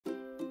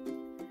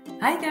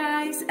Hi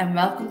guys, and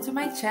welcome to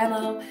my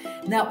channel.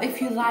 Now if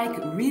you like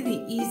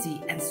really easy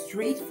and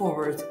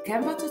straightforward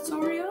Canva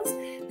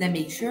tutorials, then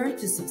make sure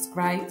to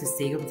subscribe to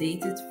stay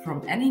updated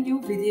from any new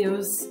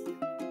videos.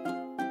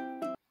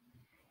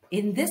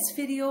 In this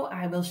video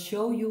I will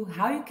show you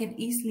how you can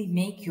easily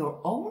make your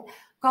own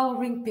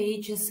coloring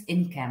pages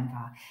in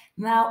Canva.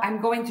 Now I'm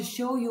going to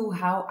show you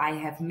how I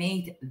have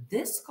made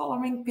this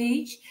coloring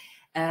page.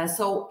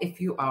 So if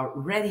you are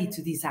ready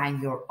to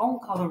design your own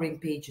coloring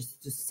pages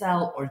to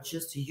sell or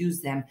just to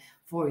use them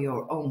for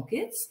your own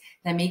kids,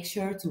 then make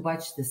sure to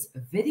watch this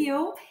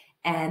video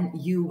and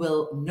you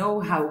will know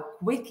how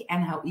quick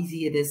and how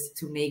easy it is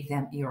to make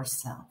them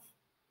yourself.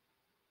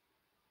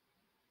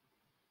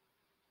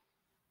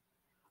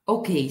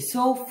 Okay,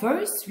 so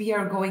first we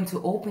are going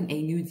to open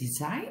a new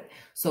design.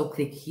 So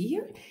click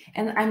here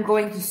and I'm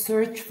going to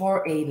search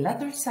for a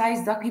letter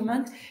size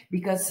document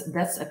because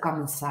that's a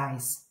common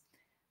size.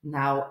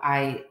 Now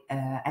I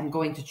am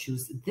going to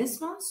choose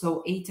this one,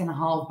 so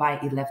 8.5 by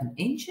 11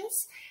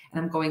 inches,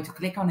 and I'm going to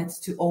click on it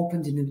to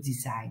open the new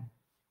design.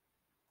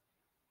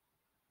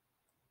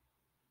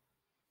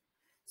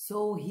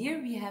 So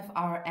here we have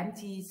our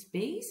empty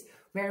space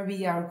where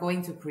we are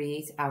going to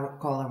create our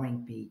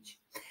coloring page.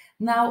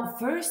 Now,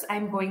 first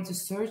I'm going to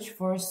search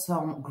for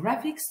some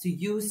graphics to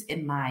use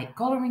in my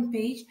coloring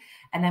page,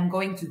 and I'm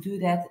going to do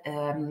that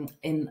on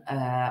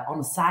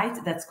a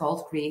site that's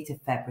called Creative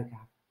Fabrica.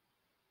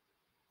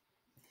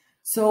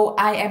 So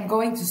I am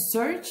going to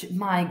search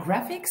my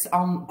graphics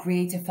on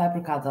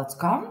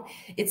creativefabrica.com.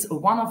 It's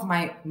one of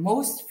my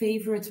most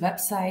favorite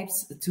websites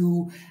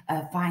to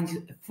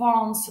find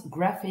fonts,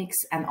 graphics,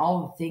 and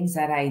all the things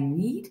that I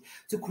need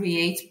to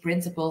create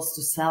printables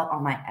to sell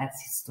on my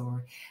Etsy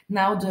store.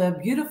 Now, the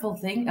beautiful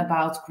thing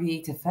about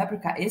Creative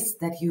Fabrica is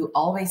that you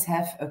always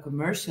have a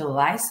commercial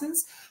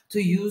license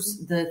to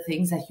use the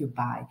things that you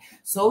buy.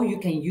 So you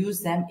can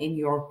use them in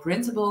your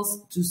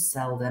printables to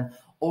sell them,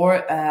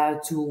 or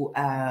to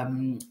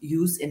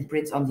use in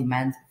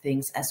print-on-demand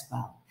things as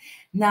well.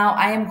 Now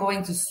I am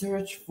going to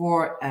search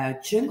for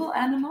jungle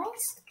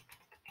animals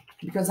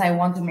because I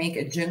want to make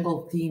a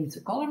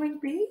jungle-themed coloring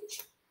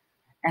page.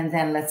 And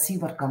then let's see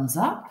what comes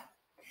up.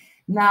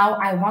 Now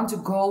I want to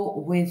go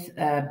with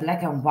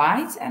black and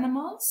white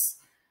animals.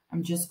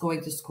 I'm just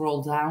going to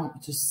scroll down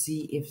to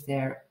see if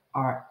there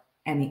are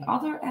any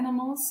other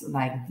animals.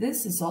 Like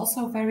this is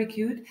also very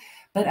cute,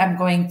 but I'm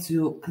going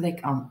to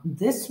click on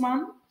this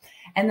one.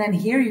 And then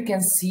here you can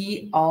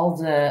see all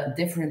the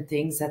different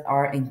things that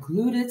are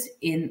included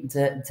in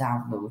the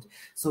download.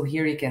 So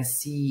here you can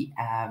see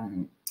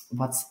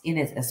what's in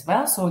it as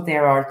well. So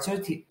there are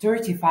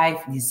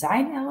 35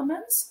 design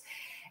elements.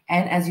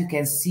 And as you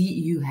can see,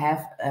 you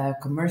have a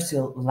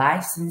commercial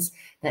license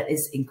that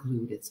is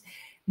included.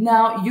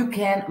 Now you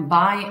can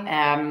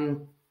buy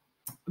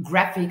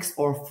graphics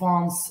or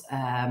fonts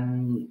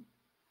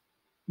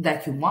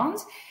that you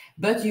want,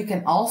 but you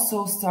can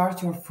also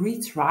start your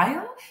free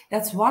trial.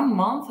 That's 1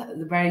 month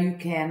where you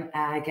can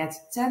get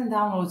 10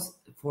 downloads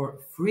for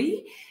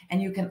free.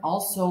 And you can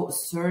also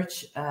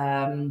search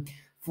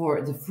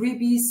for the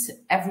freebies.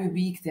 Every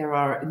week there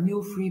are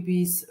new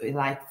freebies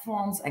like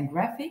fonts and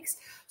graphics.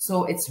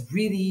 So it's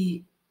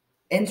really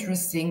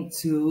interesting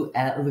to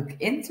look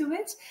into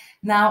it.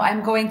 Now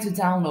I'm going to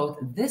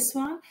download this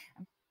one.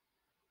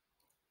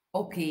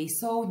 Okay,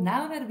 so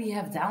now that we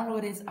have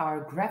downloaded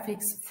our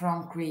graphics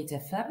from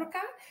Creative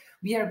Fabrica,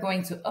 we are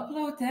going to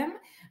upload them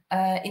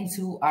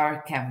into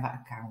our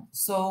Canva account.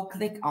 So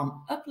click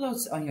on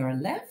Uploads on your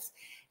left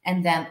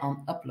and then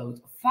on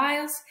Upload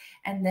Files.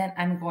 And then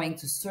I'm going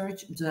to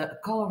search the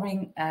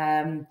coloring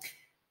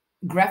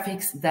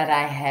graphics that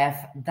I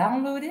have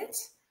downloaded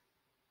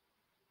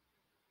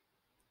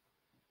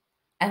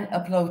and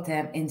upload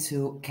them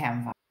into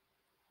Canva.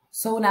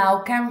 So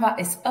now Canva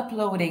is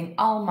uploading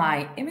all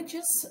my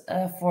images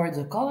for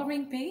the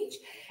coloring page,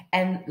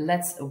 and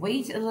let's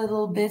wait a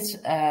little bit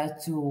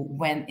to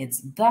when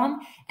it's done,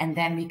 and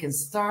then we can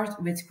start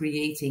with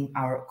creating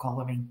our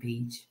coloring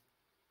page.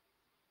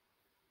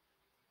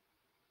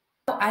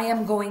 I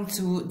am going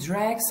to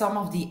drag some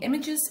of the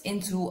images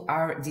into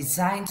our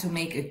design to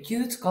make a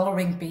cute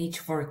coloring page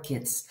for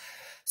kids.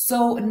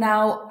 So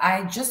now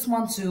I just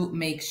want to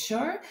make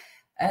sure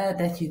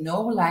that you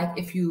know, like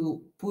if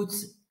you put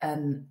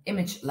an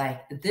image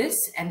like this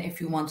and if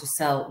you want to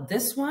sell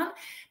this one,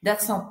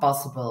 that's not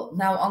possible.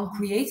 Now on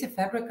Creative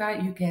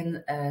Fabrica you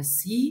can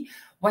see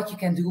what you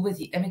can do with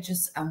the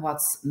images and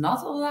what's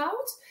not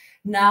allowed.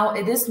 Now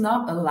it is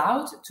not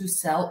allowed to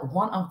sell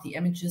one of the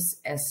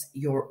images as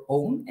your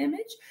own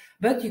image,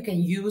 but you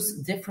can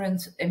use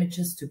different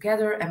images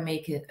together and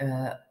make it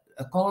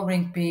a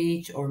coloring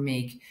page or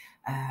make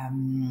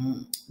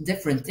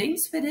different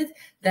things with it.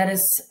 That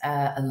is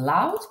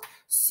allowed.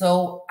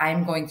 So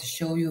I'm going to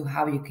show you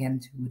how you can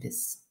do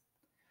this.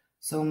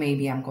 So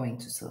maybe I'm going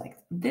to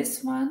select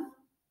this one,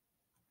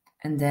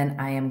 and then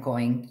I am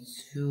going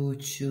to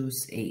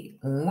choose a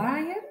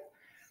lion,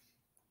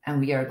 and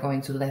we are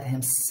going to let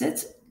him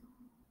sit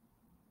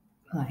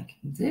like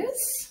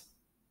this.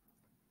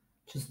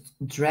 Just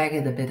drag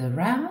it a bit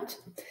around.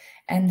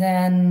 And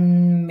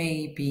then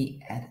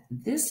maybe add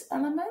this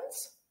element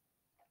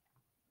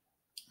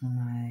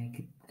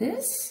like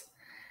this,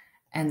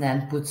 and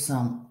then put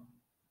some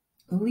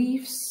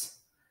leaves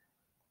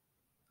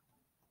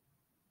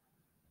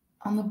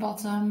on the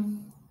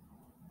bottom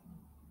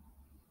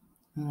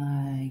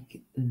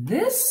like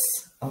this.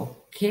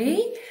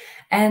 Okay.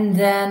 And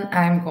then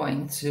I'm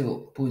going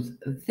to put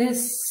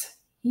this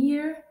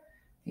here,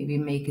 maybe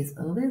make it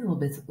a little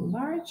bit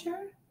larger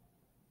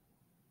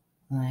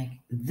like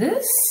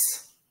this.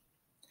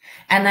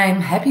 And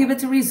I'm happy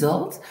with the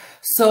result.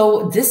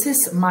 So this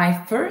is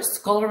my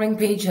first coloring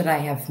page that I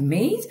have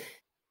made.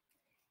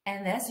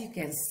 And as you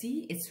can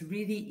see, it's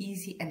really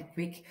easy and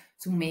quick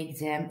to make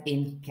them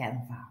in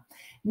Canva.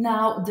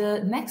 Now,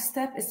 the next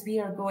step is we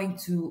are going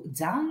to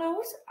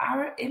download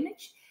our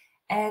image,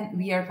 and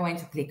we are going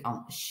to click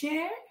on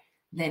share,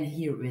 then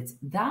here with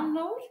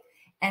download.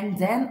 And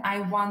then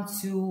I want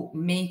to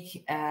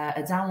make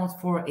a download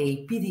for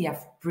a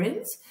PDF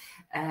print.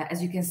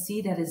 As you can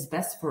see, that is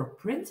best for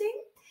printing.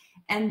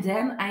 And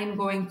then I'm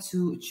going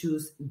to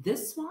choose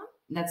this one.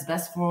 That's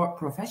best for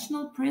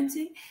professional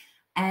printing.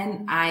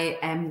 And I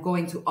am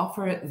going to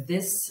offer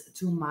this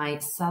to my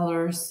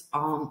sellers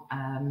on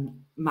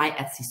my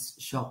Etsy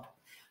shop.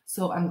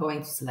 So I'm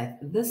going to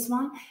select this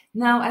one.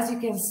 Now, as you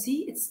can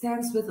see, it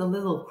stands with a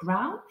little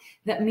crown.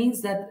 That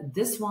means that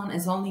this one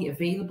is only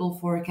available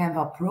for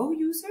Canva Pro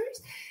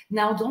users.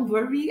 Now, don't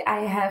worry,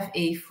 I have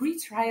a free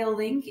trial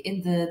link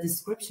in the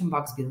description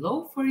box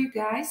below for you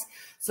guys.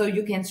 So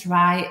you can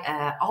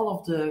try all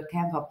of the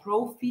Canva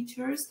Pro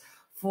features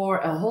for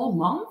a whole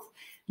month.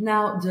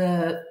 Now,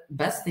 the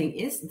best thing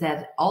is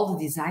that all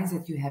the designs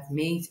that you have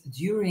made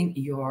during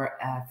your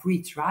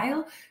free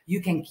trial,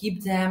 you can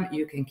keep them.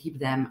 You can keep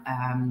them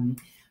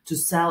to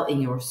sell in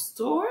your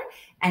store,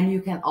 and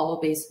you can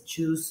always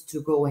choose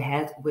to go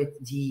ahead with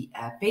the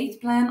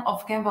paid plan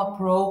of Canva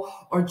Pro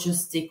or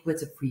just stick with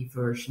the free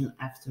version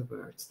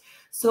afterwards.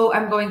 So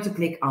I'm going to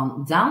click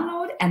on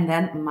download, and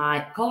then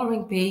my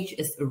coloring page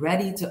is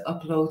ready to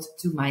upload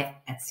to my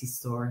Etsy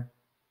store.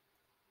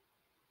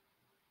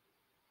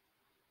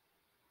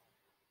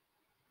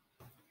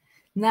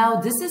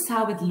 Now, this is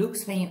how it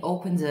looks when you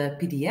open the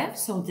PDF.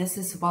 So this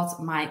is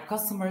what my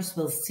customers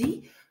will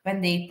see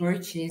when they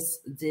purchase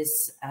this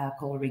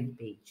coloring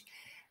page.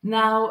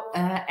 Now,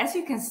 as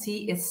you can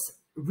see, it's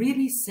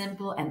really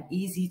simple and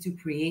easy to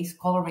create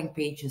coloring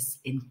pages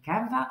in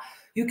Canva.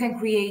 You can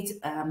create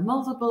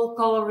multiple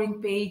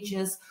coloring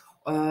pages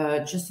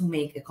just to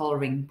make a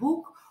coloring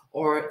book,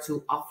 or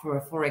to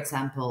offer, for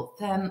example,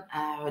 10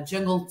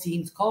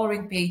 jungle-themed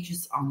coloring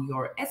pages on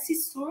your Etsy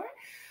store.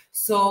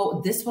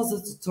 So this was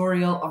a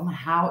tutorial on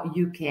how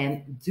you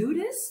can do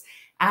this.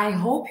 I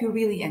hope you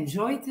really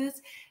enjoyed it.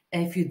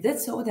 If you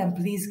did so, then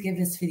please give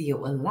this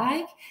video a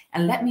like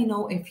and let me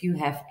know if you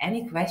have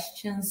any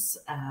questions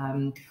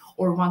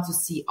or want to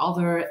see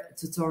other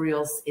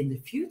tutorials in the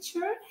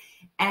future.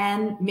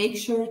 And make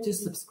sure to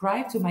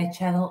subscribe to my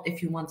channel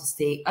if you want to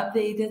stay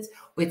updated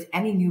with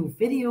any new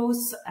videos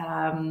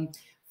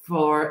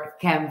for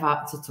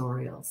Canva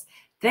tutorials.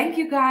 Thank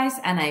you guys,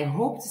 and I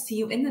hope to see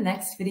you in the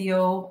next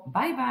video.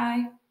 Bye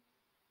bye.